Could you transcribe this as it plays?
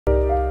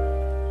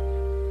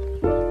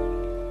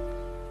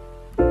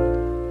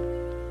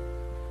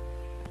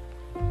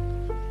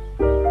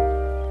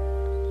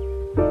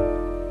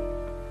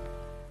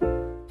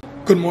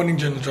Good morning,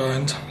 Gentle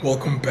Giant.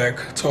 Welcome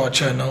back to our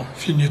channel.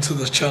 If you're new to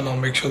this channel,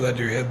 make sure that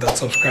you hit that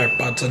subscribe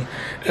button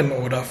in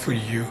order for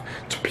you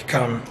to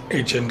become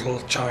a Gentle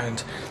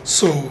Giant.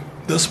 So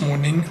this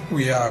morning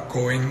we are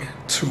going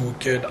to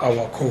get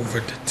our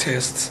COVID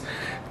tests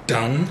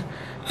done.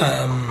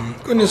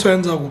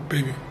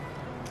 Baby,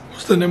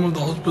 what's the name of the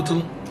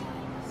hospital?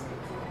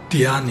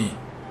 Diani.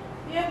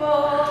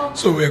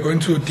 So we are going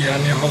to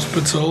Diani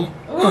Hospital.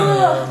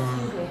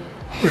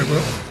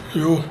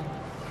 You,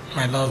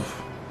 my love.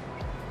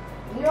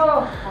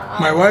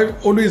 My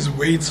wife always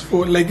waits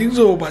for like it's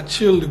over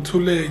chill to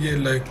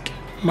like,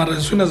 but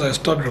as soon as I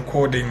start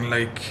recording,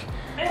 like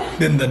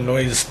then the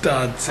noise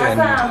starts and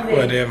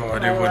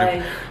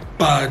whatever.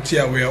 But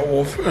yeah, we are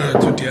off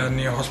to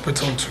Diani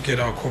Hospital to get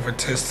our COVID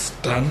tests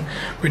done.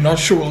 We're not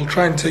sure, we'll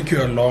try and take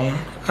you along.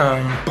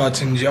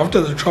 But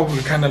after the travel,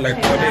 we kind of like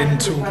got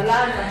into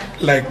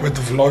like with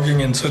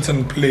vlogging in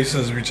certain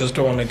places. We just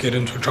don't want to get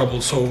into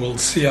trouble. So we'll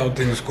see how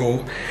things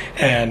go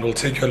and we'll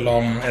take you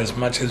along as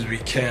much as we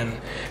can.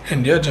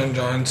 And yeah,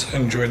 Giants,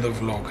 enjoy the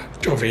vlog.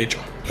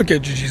 Okay,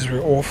 GG's,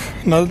 we're off.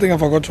 Another thing I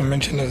forgot to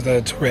mention is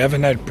that we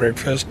haven't had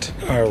breakfast.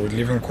 We're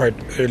leaving quite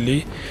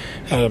early.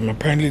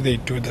 Apparently they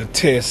do the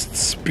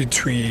tests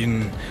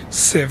between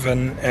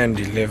 7 and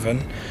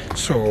 11,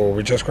 so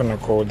we're just gonna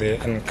go there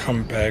and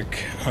come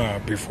back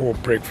before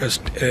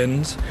breakfast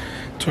ends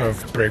to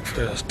have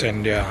breakfast.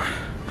 And yeah,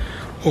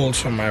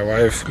 also my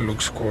wife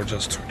looks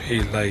gorgeous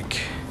today.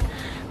 Like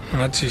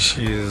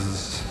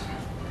she's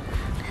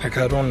like,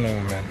 I don't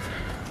know, man.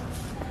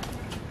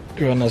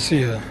 Do you wanna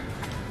see her?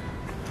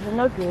 We're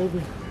not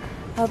ready.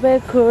 I'm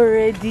back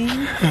already.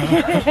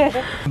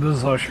 This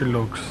is how she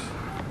looks.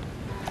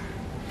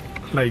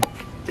 Like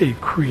a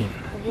queen.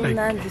 Like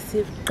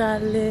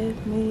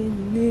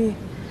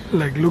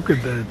look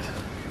at that.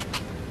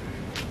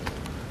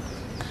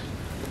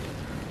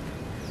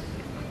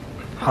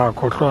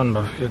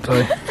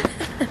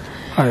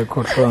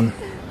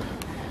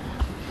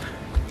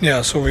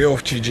 Yeah, so we're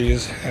off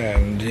GG's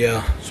and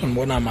yeah, so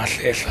mbona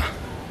mahlehla.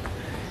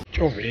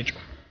 Jovejo.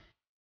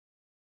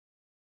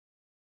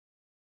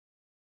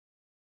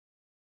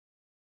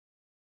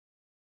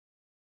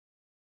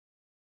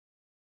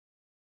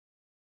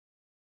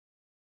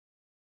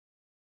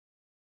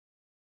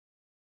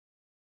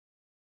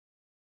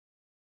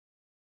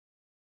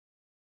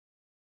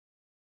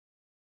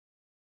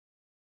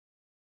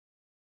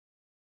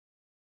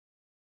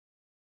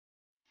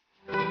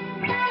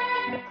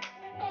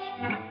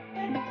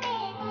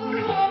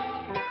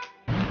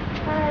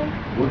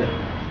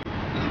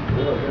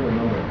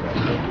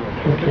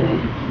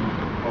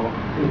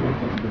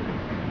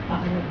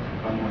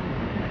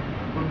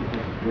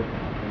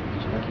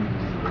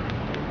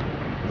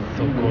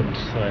 So good,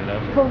 so I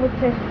love it. COVID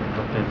test.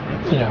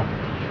 Yeah.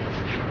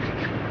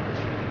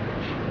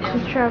 To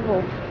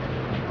travel.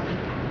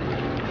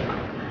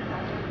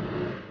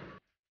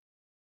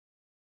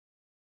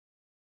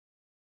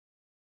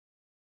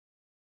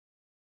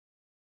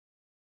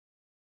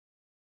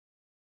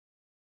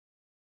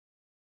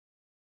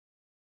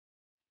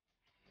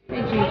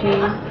 Hey Gigi.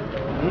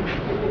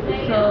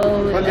 So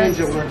we're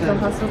at the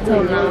hospital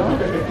now.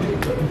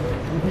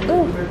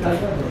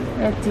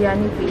 At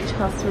Diani Beach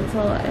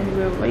Hospital and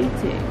we're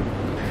waiting.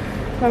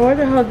 I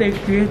wonder how they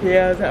do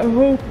there. I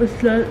hope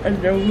it's not a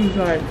nervous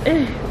one.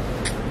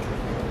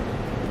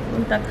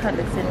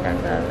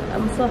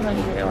 I'm so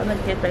hungry. I want to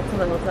get back to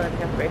the hotel and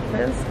have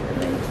breakfast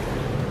and then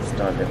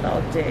start it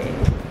all day.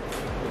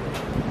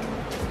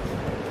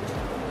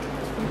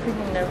 I'm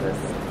feeling nervous.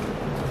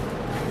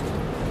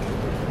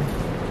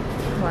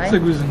 Why?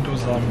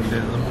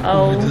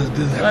 Oh,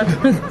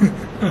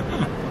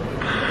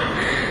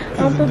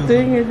 I'm not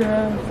doing it.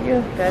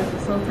 Yeah, guys,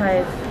 we're so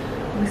tired.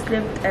 We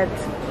slept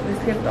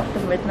after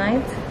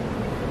midnight.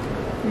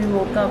 We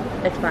woke up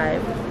at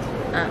 5.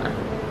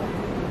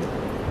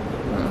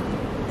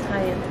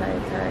 Tired.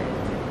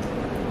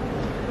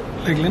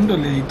 Like Lindo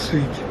late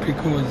trick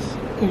because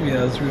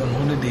obviously we're on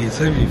holidays,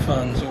 heavy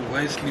fun, so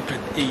why sleep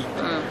at 8?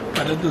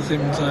 But at the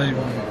same time,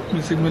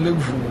 it's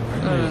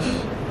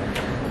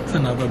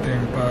another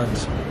thing,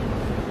 but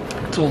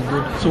it's all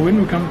good. So when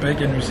we come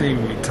back and we say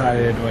we're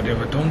tired,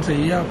 whatever, don't say,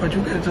 yeah, but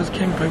you guys just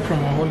came back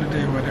from a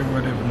holiday,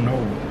 whatever. No,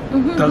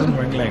 it doesn't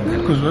work like that.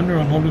 Because when we're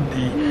on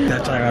holiday,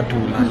 that's I do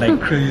like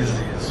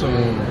crazy. So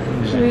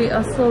we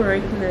are so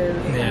reckless.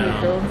 Yeah.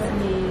 We don't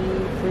sleep.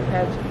 We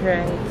have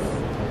drinks.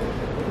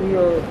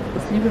 We'll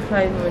sleep for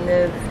 5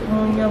 minutes.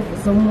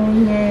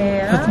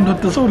 That's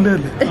not the so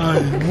little.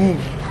 I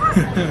move.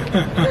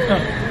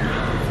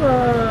 So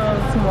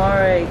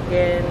tomorrow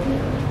again,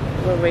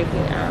 we're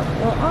waking up.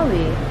 Well, are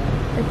we?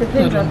 It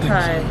depends on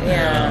time. So.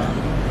 Yeah.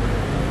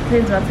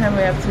 Depends what time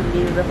we have to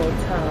leave the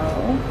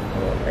hotel.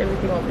 Well,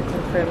 everything will be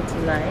confirmed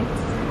tonight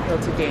or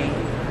today.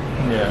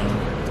 Yeah.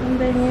 And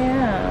then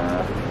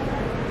yeah.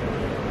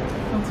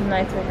 And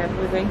tonight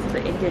we're going to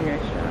the Indian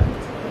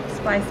restaurant,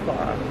 Spice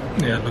Bar.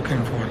 Yeah,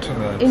 looking forward to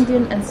that.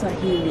 Indian and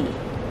Swahili.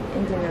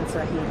 Indian and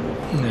Swahili.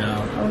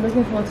 Yeah. I'm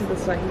looking forward to the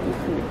Swahili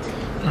food.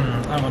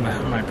 I wanna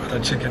have my butter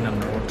chicken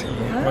and roti.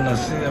 I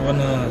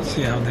wanna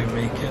see how they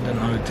make it and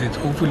how it tastes.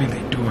 Hopefully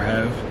they do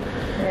have.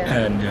 Yeah.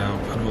 And yeah,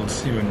 but we'll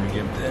see when we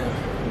get there.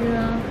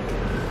 Yeah.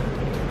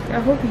 I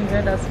hope you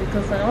heard us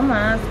because I'm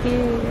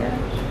asking. Yeah.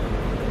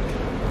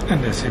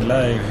 And they say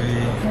live.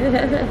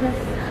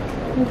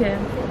 Okay.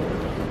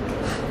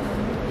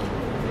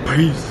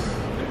 Peace.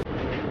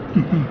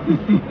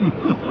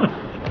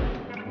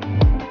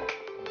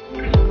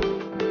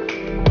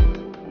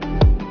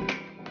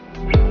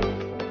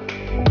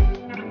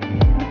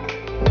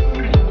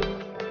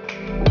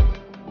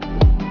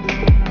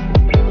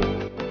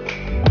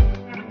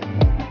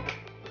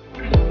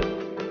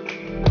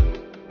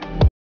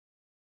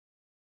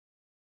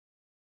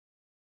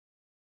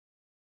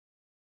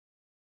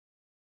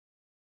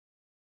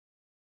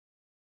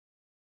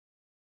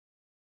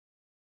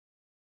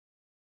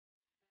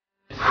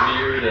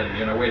 Weird, and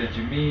you know, where did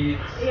you meet?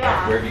 Yeah.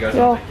 Like, where have you guys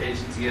on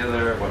vacation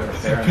together? What are the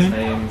parents'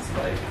 names?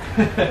 Like,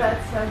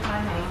 That's so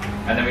funny.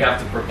 and then we have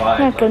to provide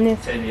My like goodness.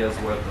 10 years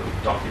worth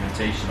of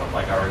documentation of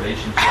like our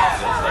relationships,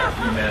 so it's like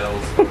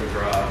emails,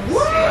 photographs.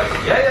 Like,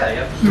 yeah, you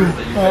have to prove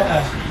that you've been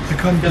actually.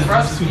 Because for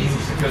us it's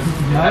easy because it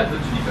had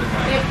literally been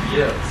like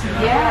years, you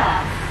know.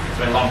 Yeah. It's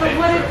been a long But time.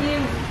 what if you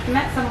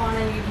met someone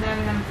and you've known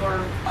them for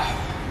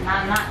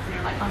 9 months and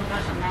you're like, oh my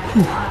gosh, I'm mad at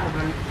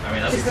them? I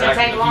mean, that's It's gonna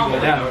exactly take what people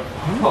longer. do.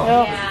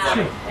 Yeah.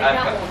 They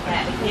don't want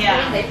that.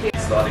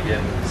 Yeah. Start again.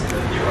 See the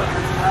new one.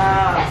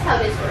 That's how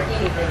it is for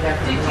anything.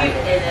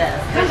 It is.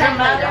 Does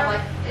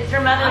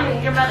your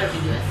mother be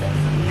doing sex?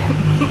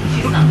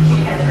 She's not. She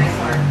has a great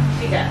heart.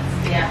 She does.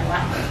 Yeah.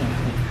 Wow.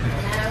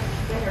 I've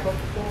been here for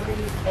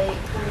 48,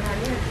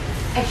 49 years.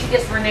 And she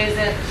just renews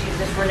it. She's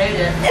just renewed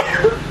it.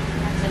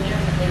 10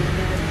 years, I think.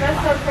 That's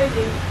so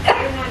crazy.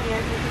 49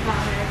 years and she's not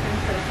American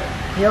citizen.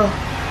 Yo.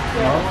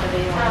 Yeah. I want to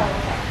be one.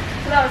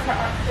 So that was her.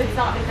 It's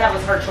not because That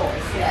was her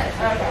choice. Yeah.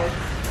 Okay.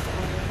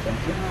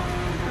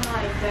 I'm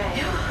like, dang.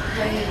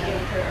 They need to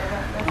get her.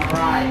 That's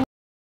Right.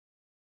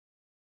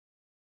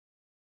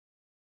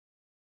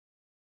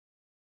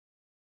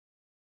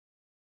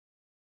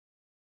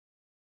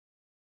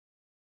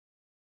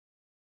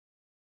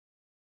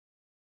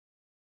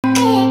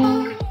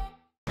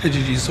 Hey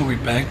Gigi, so we're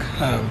back.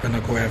 I'm gonna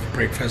go have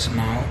breakfast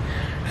now.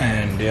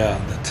 And yeah,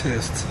 the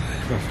test. I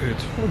have a food.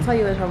 We'll tell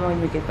you later on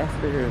when we get back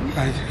to the room.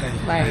 Bye.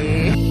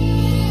 Bye.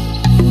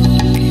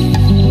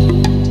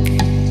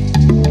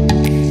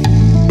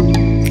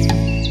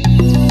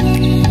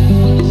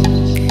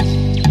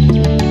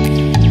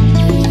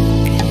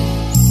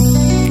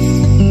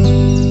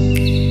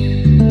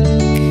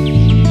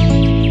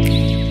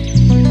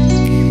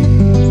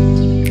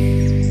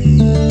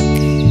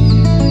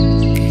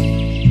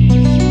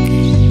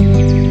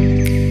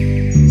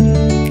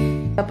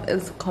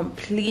 Is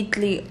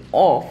completely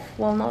off.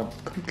 Well, not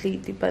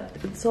completely, but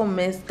it's so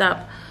messed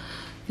up.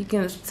 You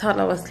can tell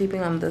I was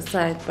sleeping on the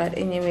side. But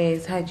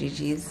anyways, hi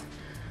Gigi's.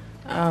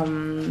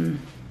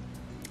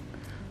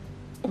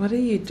 What are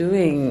you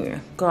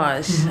doing?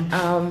 Gosh.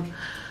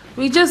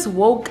 We just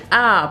woke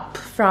up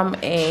from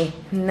a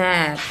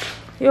nap.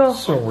 Yo.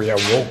 So we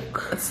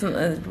awoke.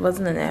 It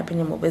wasn't a nap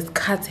anymore, but it's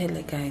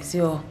katele, guys.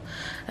 Yo.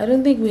 I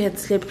don't think we had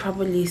slept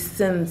properly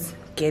since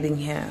getting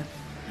here.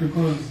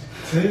 Because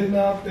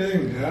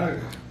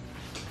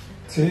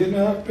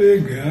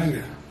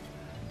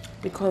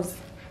because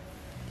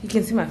you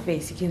can see my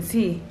face, you can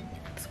see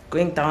it's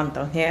going down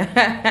here.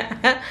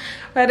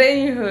 But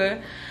anywho,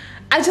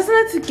 I just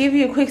wanted to give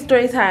you a quick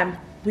story time.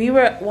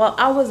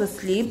 I was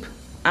asleep.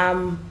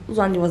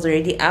 Mzwandile was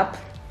already up.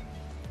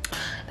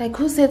 Like,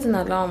 who sets an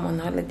alarm on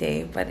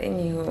holiday? But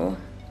anywho,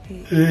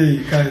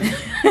 hey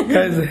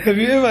guys, have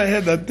you ever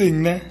had that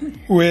thing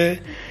where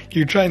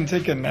you try and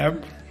take a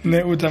nap?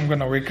 I'm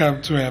gonna wake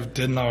up to have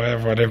dinner or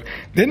whatever.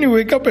 Then you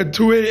wake up at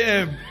 2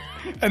 a.m.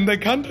 and the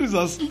country's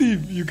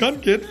asleep. You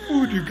can't get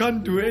food. You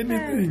can't do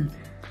anything.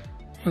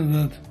 What's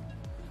that?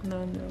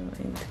 no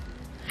mind.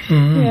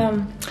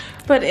 Yeah,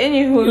 but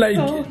anywho, Like,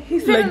 so he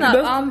set an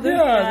alarm.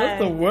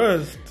 that's the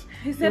worst.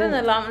 He set an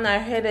alarm in our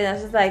head, and I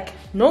was just like,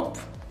 nope,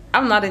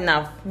 I'm not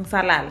enough.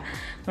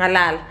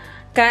 Ngalal.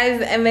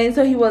 Guys, and then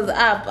so he was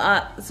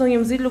up. So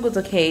Mzwandile was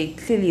okay.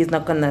 Clearly, he's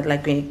not gonna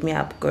like wake me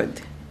up.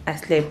 Good. I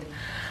slept.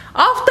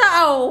 After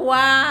a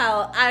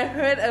while, I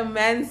heard a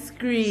man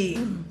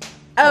scream.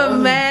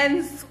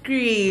 Man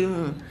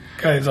scream.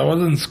 Guys, I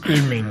wasn't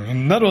screaming,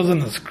 and that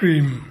wasn't a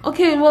scream.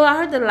 Okay, well, I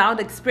heard a loud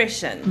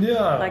expression.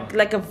 Yeah.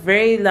 Like a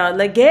very loud,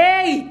 like,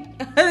 hey!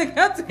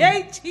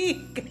 Hey,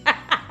 cheek!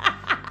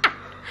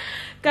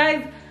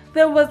 Guys,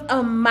 there was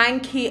a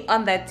monkey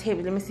on that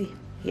table. Let me see.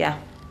 Yeah.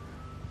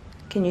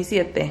 Can you see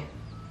it there?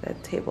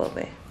 That table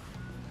there.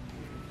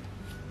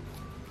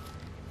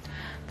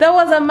 There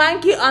was a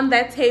monkey on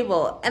that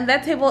table, and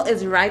that table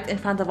is right in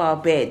front of our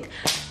bed.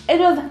 It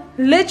was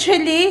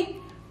literally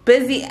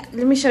busy.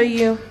 Let me show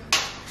you.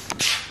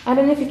 I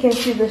don't know if you can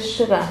see the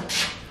sugar.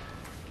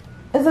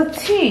 It's a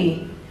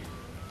tea.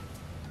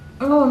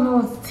 Oh no,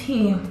 it's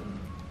tea.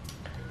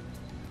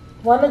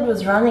 While it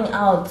was running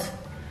out,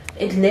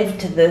 it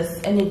left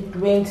this and it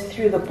went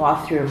through the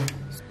bathroom.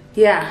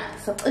 Yeah,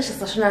 so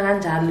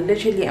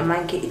literally a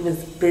monkey. It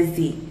was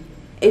busy.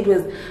 It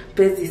was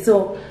busy.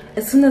 So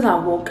as soon as I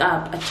woke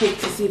up, I checked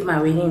to see if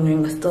my wedding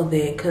ring was still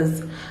there,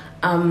 because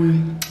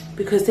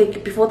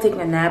before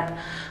taking a nap,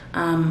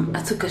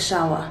 I took a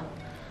shower.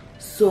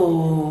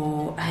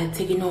 So I had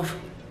taken off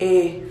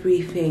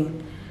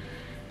everything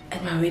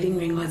and my wedding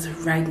ring was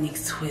right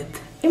next to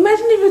it.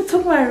 Imagine if it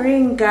took my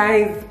ring,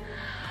 guys.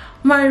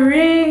 My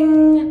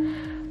ring,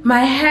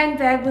 my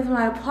handbag with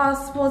my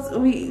passports.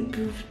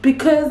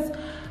 Because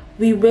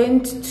we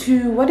went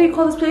to, what do you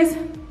call this place?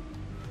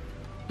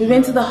 We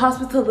went to the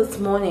hospital this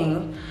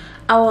morning.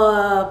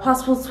 Our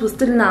passports were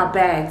still in our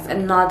bags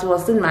and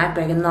still in my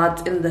bag and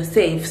not in the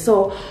safe.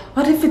 So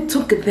what if it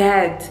took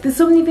that? There's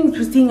so many things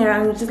we're seeing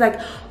around. We're just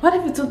like, what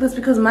if it took this?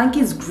 Because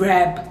monkeys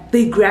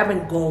they grab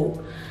and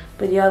go.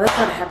 But yeah, that's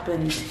what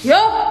happened.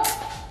 Yo!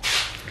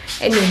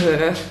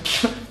 Anyway,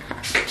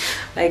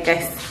 like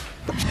guys.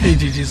 Hey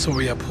Gigi, so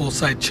we are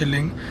poolside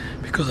chilling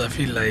because I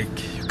feel like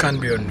you can't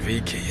be on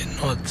vacay and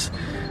not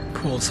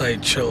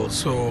poolside chill.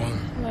 So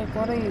like,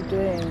 what are you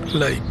doing?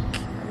 Like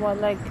what,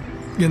 like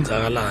it's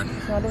not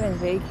even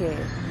vacay.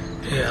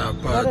 Yeah,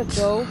 but what a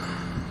joke.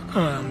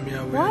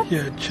 Yeah, we're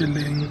here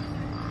chilling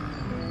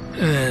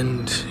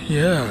and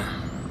yeah,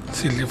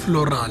 silly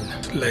floral.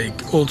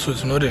 Like also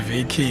it's not a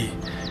vacay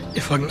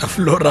if I'm not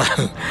floral,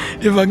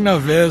 if I'm not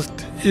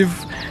vest, if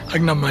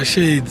I'm not my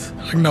shades,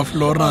 I'm not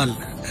floral.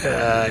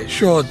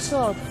 Shorts,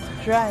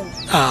 dry.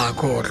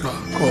 Cool.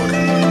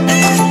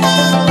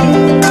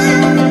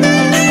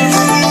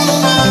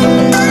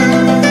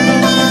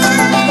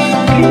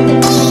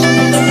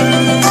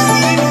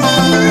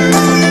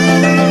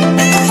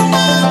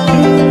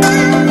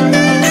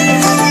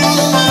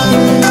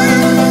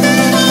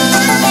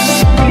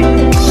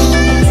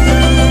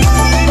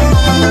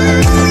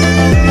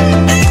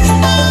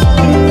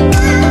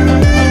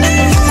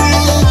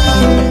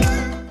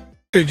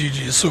 Hey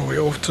Gigi, so we're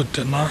off to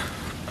dinner.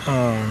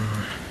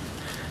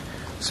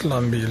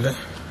 Mzwandile.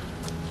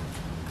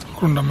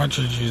 Kunda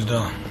machijis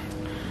da.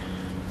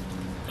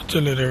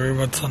 Bachelele we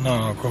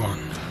batsana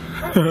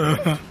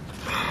khona.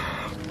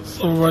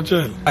 So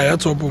bachele.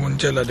 Ayathopa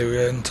untshela le we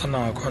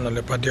ntsana khona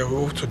le party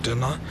we're off to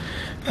dinner.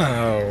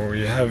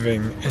 We're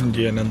having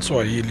Indian and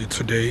Swahili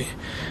today.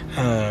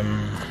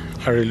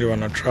 I really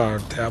want to try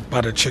out their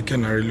butter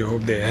chicken. I really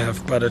hope they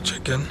have butter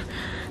chicken.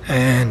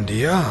 And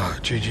yeah,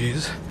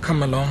 GG's,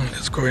 come along,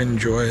 let's go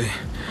enjoy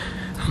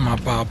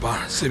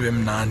amapapa, sibe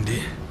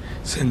mnandi,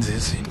 senze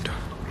izinto.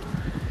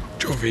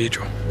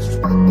 Jovejo.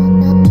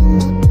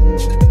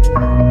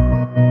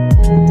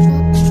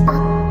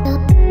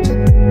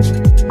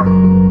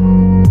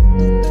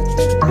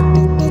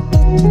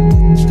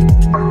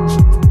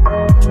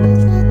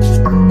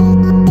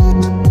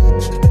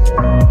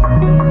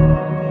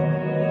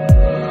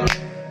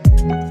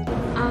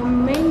 Our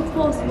main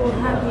course will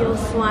have your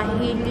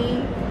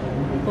Swahili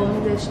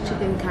boneless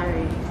chicken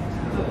curry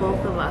for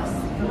both of us.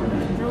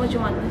 Is that what you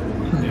want?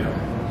 Yeah.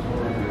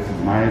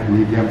 Mild,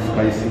 medium,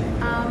 spicy?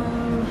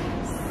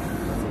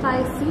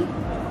 Spicy.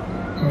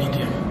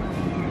 Medium.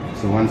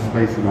 So one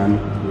spicy, one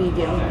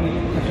medium.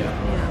 Yeah.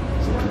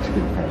 So two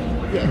chicken curry.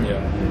 Yeah.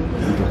 Yeah.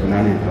 Is it a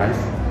banana and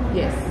rice?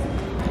 Yes.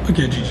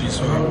 Okay, Gigi,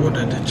 so I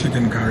ordered the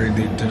chicken curry.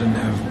 They didn't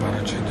have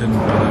butter chicken,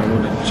 but I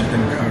ordered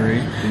chicken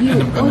curry. You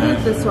and a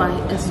ordered the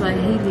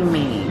Swahili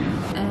main.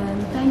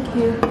 And thank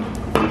you.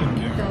 Thank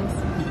you. Thanks.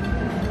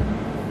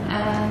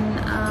 And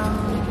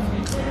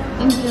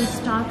Indian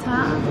starter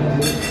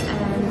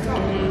and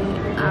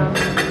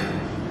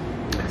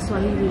a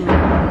Swahili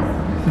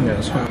main.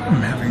 Yeah, so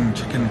I'm having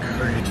chicken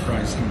curry,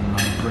 rice and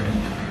naan bread.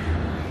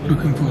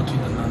 Looking forward to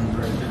the naan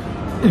bread.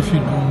 If you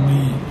know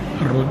me,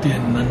 roti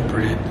and naan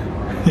bread.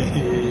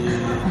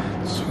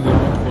 So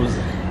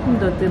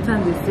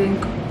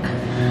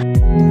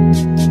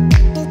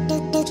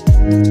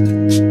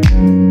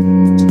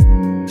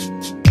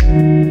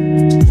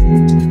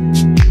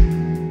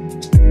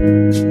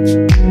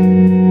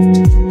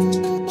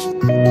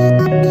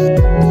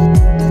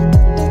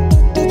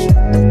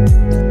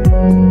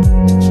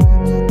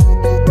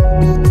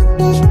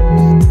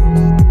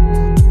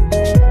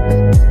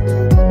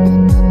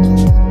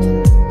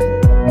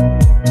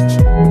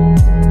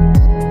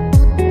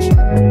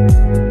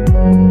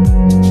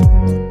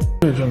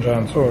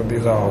So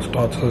these are our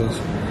starters,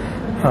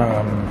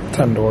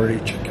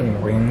 tandoori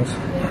chicken wings.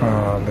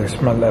 They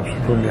smell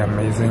absolutely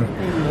amazing.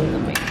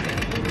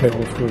 They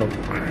also look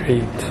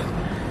great.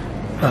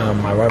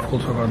 My wife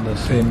also got the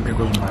same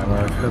because my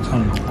wife had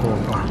some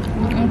kopa.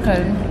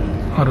 Okay.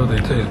 How do they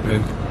taste,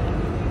 babe?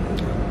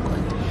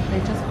 They're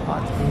just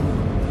hot.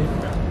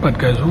 But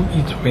guys, who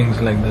eats wings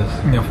like this?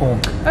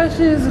 Ngiyafok.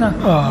 Siza.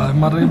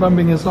 Mara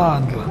ibambe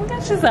ngesandla.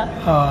 Siza.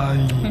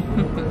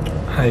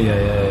 Hayi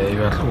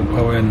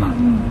uyahlupha wena.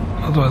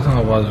 Otherwise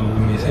ngakwazi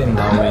ukumisa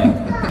endaweni.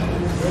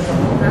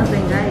 Naze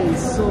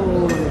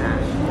ngayisola.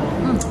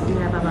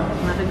 Yeah, baba,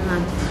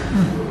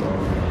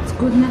 it's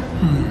good now.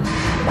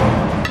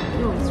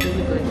 Oh, it's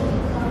really good.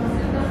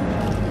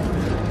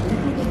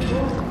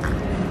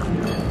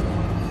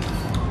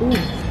 Ooh.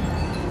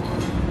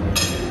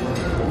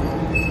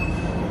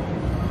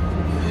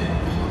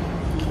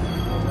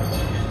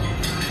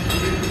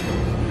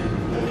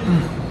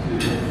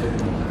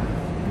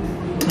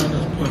 That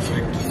is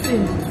perfect.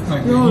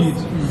 Like Yours. the heat.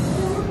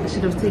 I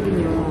should have taken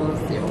yours.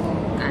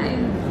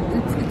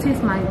 It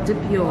tastes my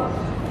dip your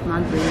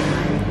not very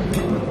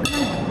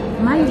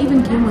nice. Mine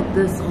even came with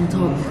this on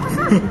top.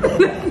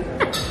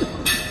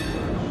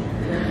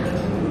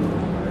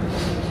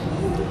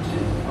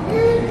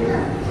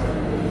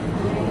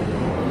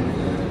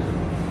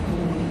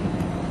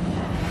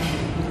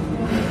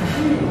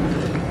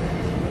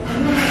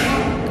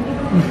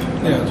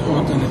 Yeah, it's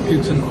hot and it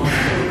gets an off.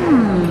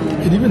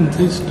 It even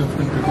tastes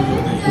different because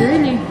of the heat.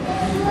 Really?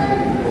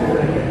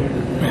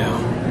 Yeah.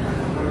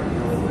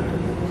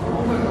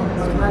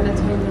 Rather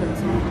tiny on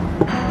top.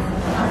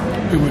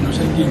 Bueno,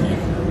 seguimos.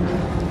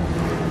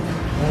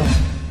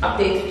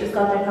 Update, just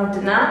got back from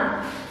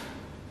dinner.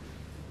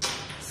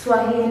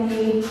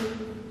 Swahili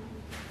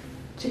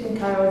chicken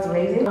curry was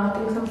amazing.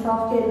 Doing some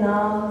self-care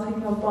now,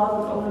 taking a bath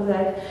and all of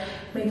that,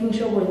 making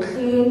sure we're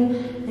clean,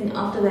 and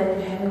after that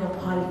we're having a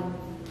party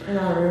in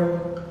our room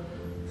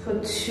for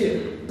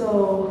 2.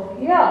 So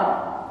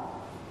yeah.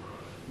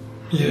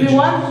 The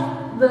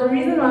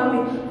reason why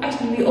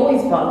we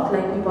always bath,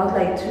 like we bath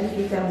like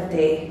 2-3 times a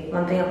day.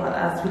 One thing about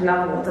us, we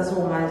love water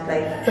so much,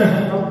 like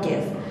no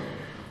guess.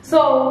 So,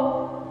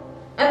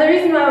 and the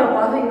reason why we're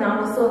bathing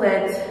now is so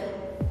that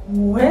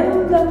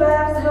when the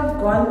baths have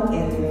gone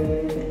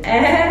in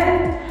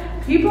and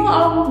people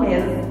are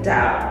messed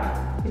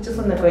up, we just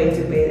want to go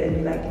into bed and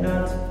be like, you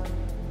know what,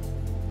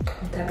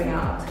 I'm tapping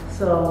out.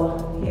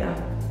 So yeah.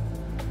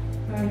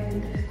 Alright,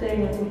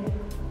 staring at me.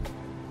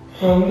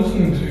 I'm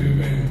listening to you,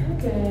 baby.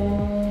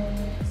 Okay.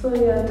 So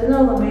yeah,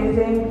 dinner was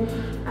amazing.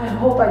 I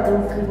hope I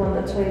don't sleep on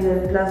the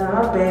toilet. Plus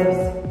my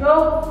babes.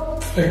 Yo.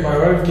 Like my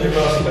wife gave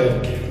us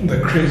like the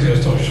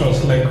craziest of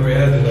shots. Like we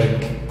had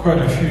like quite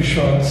a few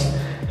shots.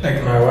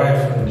 Like my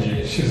wife, and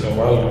she's a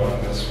wild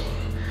one this one.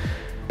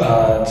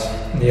 But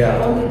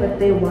yeah. Only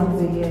birthday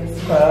once a year.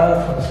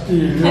 For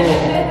still, no.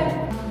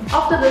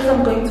 After this,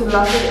 I'm going to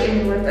lock it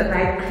in with a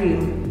night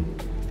cream.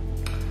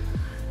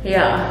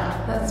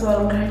 Yeah, that's what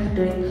I'm currently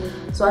doing.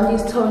 So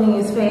Andy's toning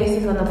his face.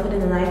 He's gonna put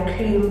in a night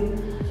cream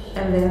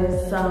and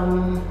then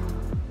some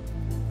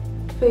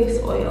face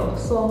oil.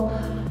 So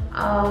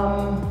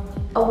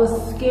our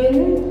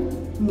skin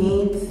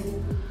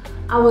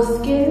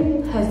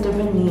has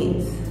different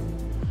needs.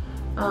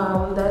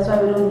 That's why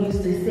we don't use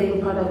the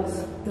same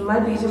products. We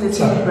might be using the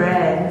same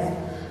brands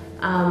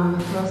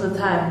most of the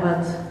time,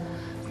 but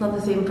it's not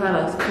the same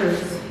products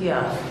because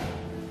yeah.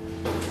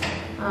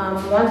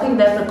 One thing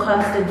that's a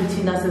constant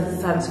between us is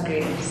the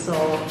sunscreen. So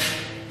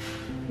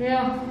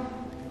yeah.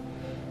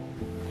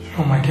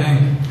 Show my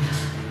gang.